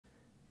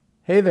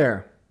Hey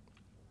there.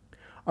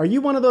 Are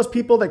you one of those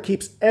people that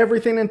keeps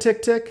everything in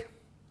TickTick?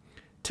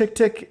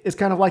 TickTick is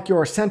kind of like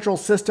your central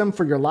system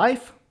for your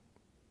life.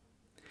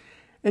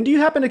 And do you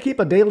happen to keep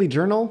a daily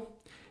journal?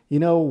 You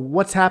know,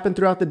 what's happened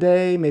throughout the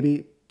day,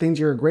 maybe things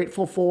you're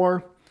grateful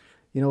for,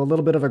 a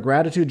little bit of a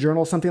gratitude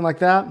journal, something like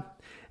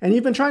that. And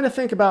you've been trying to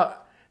think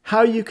about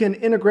how you can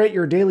integrate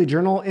your daily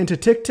journal into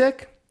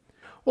TickTick.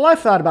 Well, I've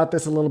thought about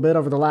this a little bit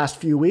over the last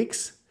few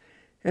weeks.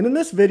 And in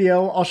this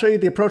video, I'll show you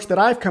the approach that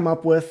I've come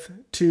up with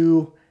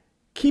to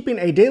keeping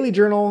a daily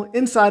journal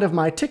inside of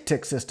my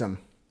TickTick system.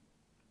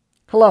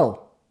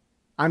 Hello,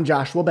 I'm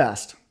Joshua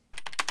Best.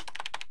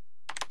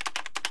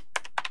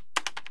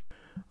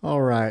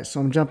 All right,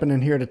 so I'm jumping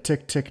in here to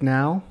TickTick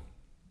now.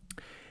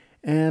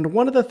 And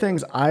one of the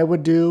things I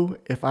would do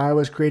if I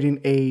was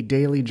creating a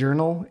daily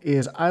journal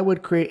is I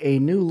would create a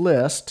new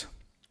list.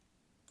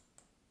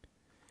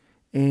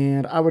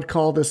 And I would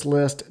call this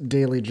list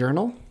Daily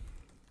Journal.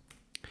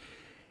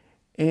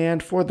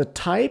 And for the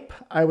type,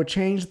 I would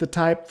change the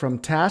type from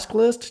task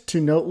list to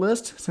note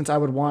list, since I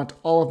would want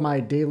all of my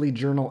daily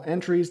journal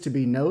entries to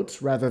be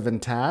notes rather than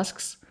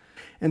tasks.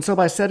 And so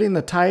by setting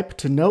the type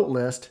to note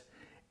list,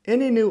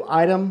 any new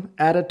item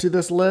added to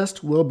this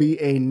list will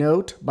be a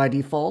note by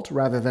default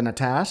rather than a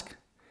task.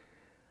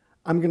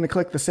 I'm going to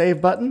click the save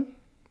button.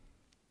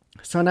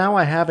 So now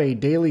I have a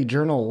daily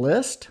journal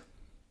list.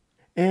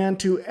 And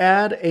to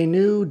add a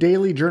new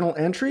daily journal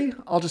entry,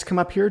 I'll just come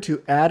up here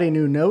to add a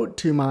new note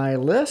to my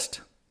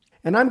list.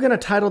 And I'm going to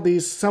title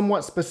these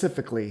somewhat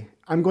specifically.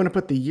 I'm going to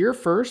put the year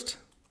first,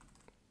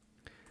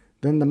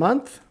 then the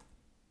month,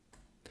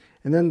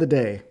 and then the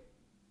day.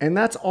 And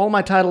that's all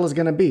my title is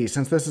going to be.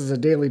 Since this is a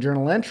daily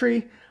journal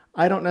entry,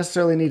 I don't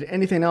necessarily need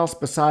anything else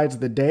besides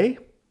the day.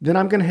 Then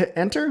I'm going to hit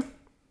enter.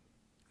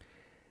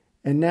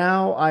 And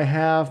now I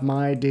have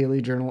my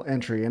daily journal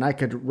entry, and I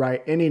could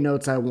write any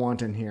notes I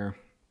want in here.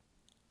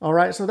 All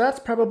right, so that's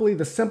probably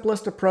the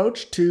simplest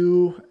approach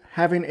to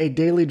having a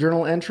daily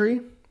journal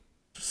entry.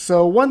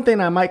 So one thing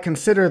I might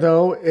consider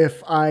though,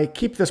 if I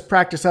keep this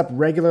practice up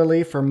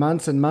regularly for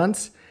months and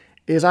months,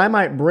 is I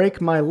might break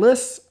my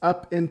lists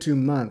up into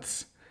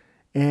months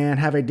and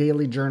have a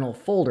daily journal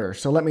folder.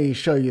 So let me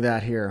show you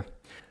that here.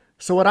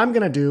 So what I'm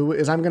gonna do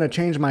is I'm gonna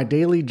change my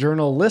daily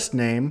journal list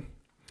name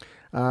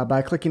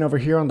by clicking over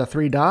here on the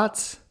three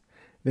dots,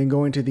 then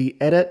going to the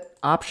edit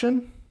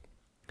option.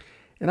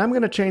 And I'm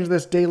going to change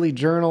this daily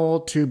journal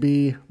to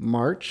be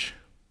March.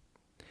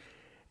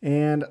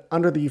 And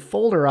under the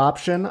folder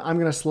option, I'm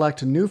going to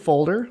select new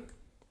folder.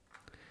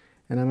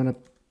 And I'm going to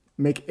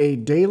make a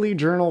daily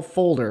journal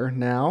folder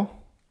now.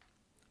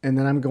 And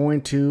then I'm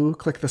going to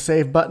click the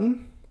save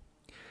button.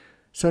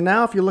 So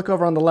now if you look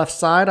over on the left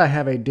side, I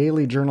have a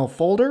daily journal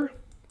folder.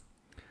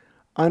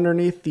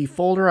 Underneath the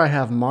folder, I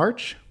have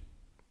March.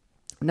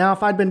 Now,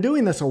 if I'd been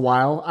doing this a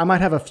while, I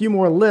might have a few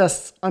more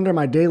lists under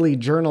my daily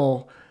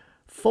journal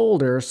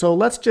folder. So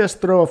let's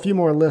just throw a few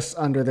more lists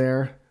under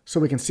there so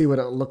we can see what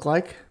it look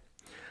like.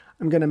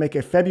 I'm going to make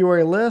a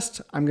February list.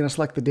 I'm going to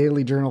select the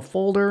daily journal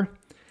folder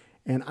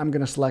and I'm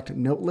going to select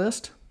note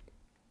list,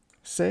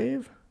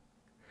 save.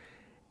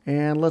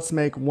 And let's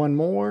make one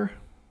more,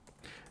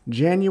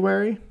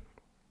 January.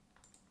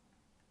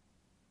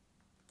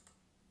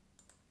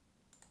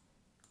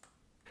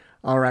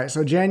 All right,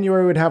 so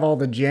January would have all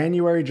the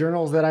January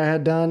journals that I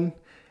had done.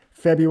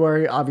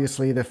 February,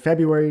 obviously the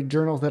February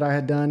journals that I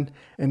had done,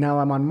 and now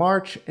I'm on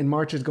March, and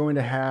March is going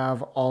to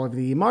have all of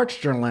the March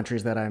journal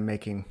entries that I'm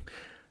making.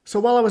 So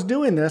while I was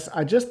doing this,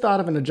 I just thought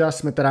of an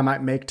adjustment that I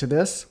might make to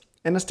this,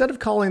 and instead of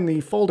calling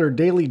the folder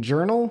Daily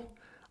Journal,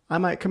 I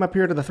might come up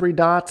here to the three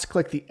dots,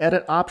 click the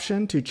edit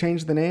option to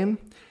change the name,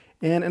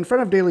 and in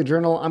front of Daily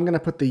Journal, I'm going to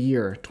put the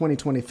year,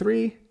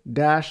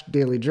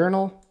 2023-Daily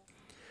Journal.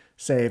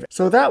 Save.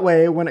 So that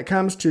way, when it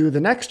comes to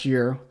the next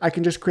year, I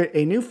can just create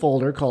a new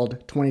folder called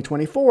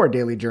 2024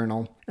 Daily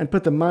Journal and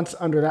put the months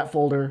under that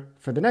folder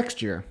for the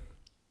next year.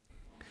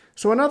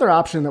 So another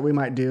option that we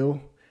might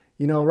do,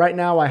 right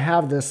now I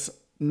have this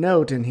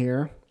note in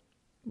here,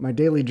 my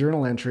daily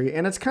journal entry,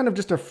 and it's kind of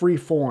just a free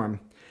form.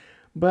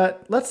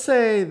 But let's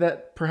say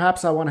that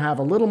perhaps I want to have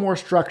a little more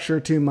structure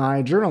to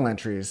my journal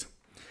entries.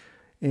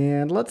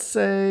 And let's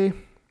say,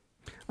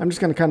 I'm just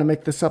going to kind of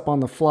make this up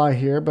on the fly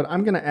here, but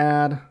I'm going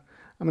to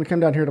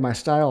come down here to my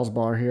styles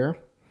bar here,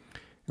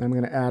 and I'm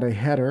going to add a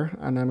header,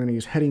 and I'm going to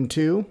use heading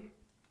 2,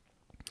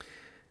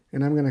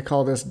 and I'm going to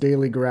call this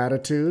Daily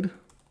Gratitude,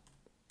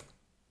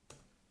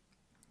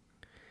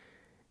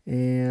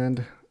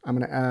 and I'm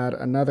going to add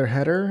another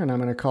header, and I'm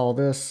going to call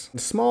this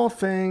Small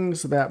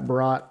Things That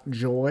Brought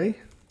Joy,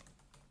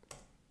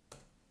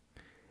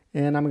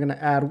 and I'm going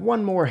to add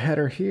one more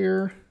header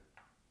here,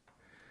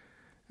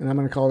 and I'm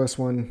going to call this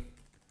one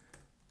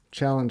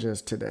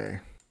Challenges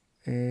Today,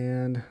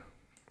 and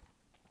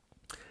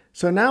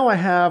so now I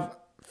have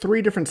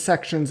three different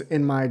sections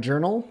in my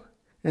journal.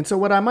 And so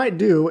what I might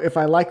do if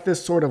I like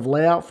this sort of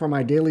layout for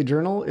my daily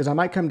journal is I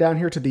might come down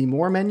here to the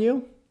More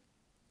menu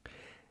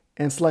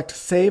and select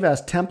Save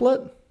as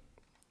Template.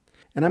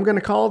 And I'm going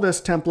to call this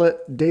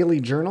template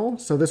Daily Journal.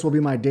 So this will be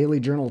my daily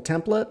journal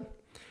template.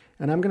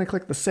 and I'm going to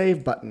click the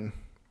Save button.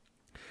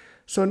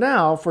 So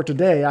now, for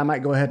today, I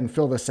might go ahead and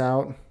fill this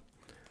out.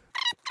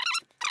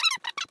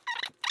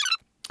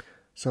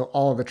 So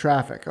all of the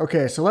traffic.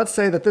 Okay, so let's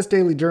say that this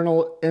daily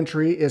journal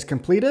entry is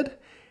completed,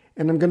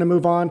 and I'm going to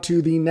move on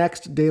to the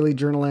next daily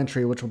journal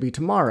entry, which will be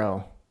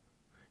tomorrow.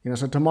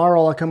 So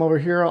tomorrow I'll come over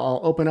here, I'll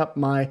open up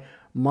my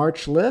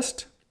March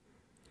list,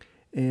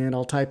 and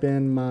I'll type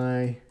in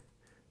my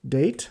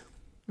date.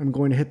 I'm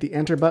going to hit the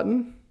Enter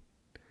button.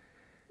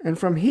 And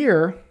from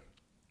here,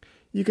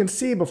 you can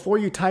see before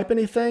you type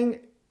anything,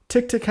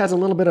 TickTick has a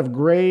little bit of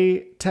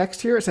gray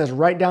text here. It says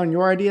write down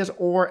your ideas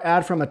or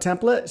add from a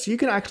template. So you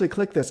can actually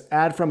click this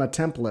add from a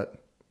template.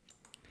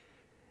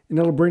 And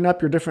it'll bring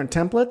up your different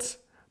templates.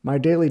 My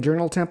daily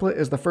journal template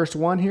is the first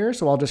one here,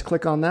 so I'll just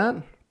click on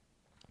that.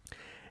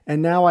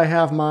 And now I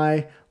have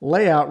my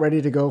layout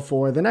ready to go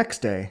for the next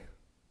day.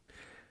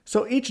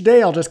 So each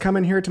day I'll just come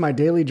in here to my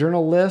daily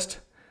journal list,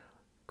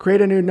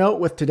 create a new note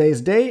with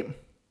today's date,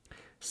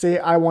 say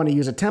I want to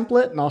use a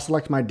template, and I'll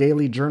select my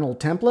daily journal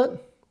template,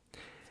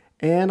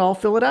 and I'll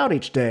fill it out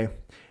each day.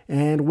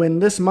 And when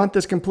this month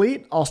is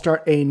complete, I'll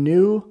start a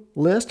new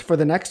list for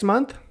the next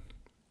month.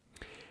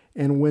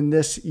 And when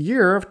this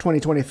year of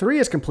 2023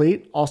 is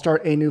complete, I'll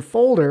start a new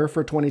folder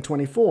for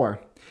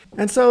 2024.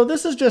 And so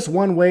this is just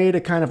one way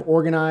to kind of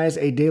organize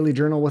a daily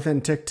journal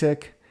within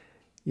TickTick.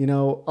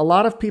 A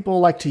lot of people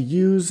like to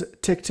use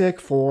TickTick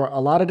for a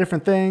lot of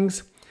different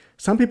things.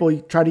 Some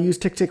people try to use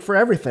TickTick for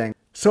everything.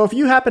 So if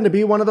you happen to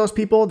be one of those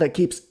people that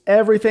keeps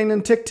everything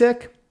in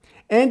TickTick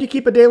and you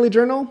keep a daily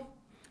journal,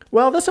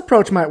 well, this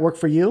approach might work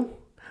for you.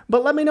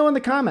 But let me know in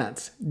the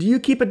comments. Do you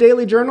keep a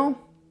daily journal?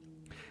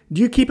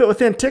 Do you keep it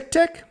within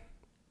TickTick?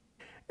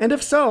 And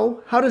if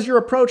so, how does your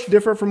approach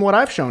differ from what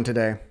I've shown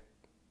today?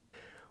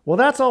 Well,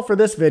 that's all for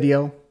this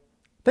video.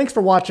 Thanks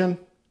for watching.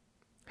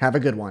 Have a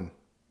good one.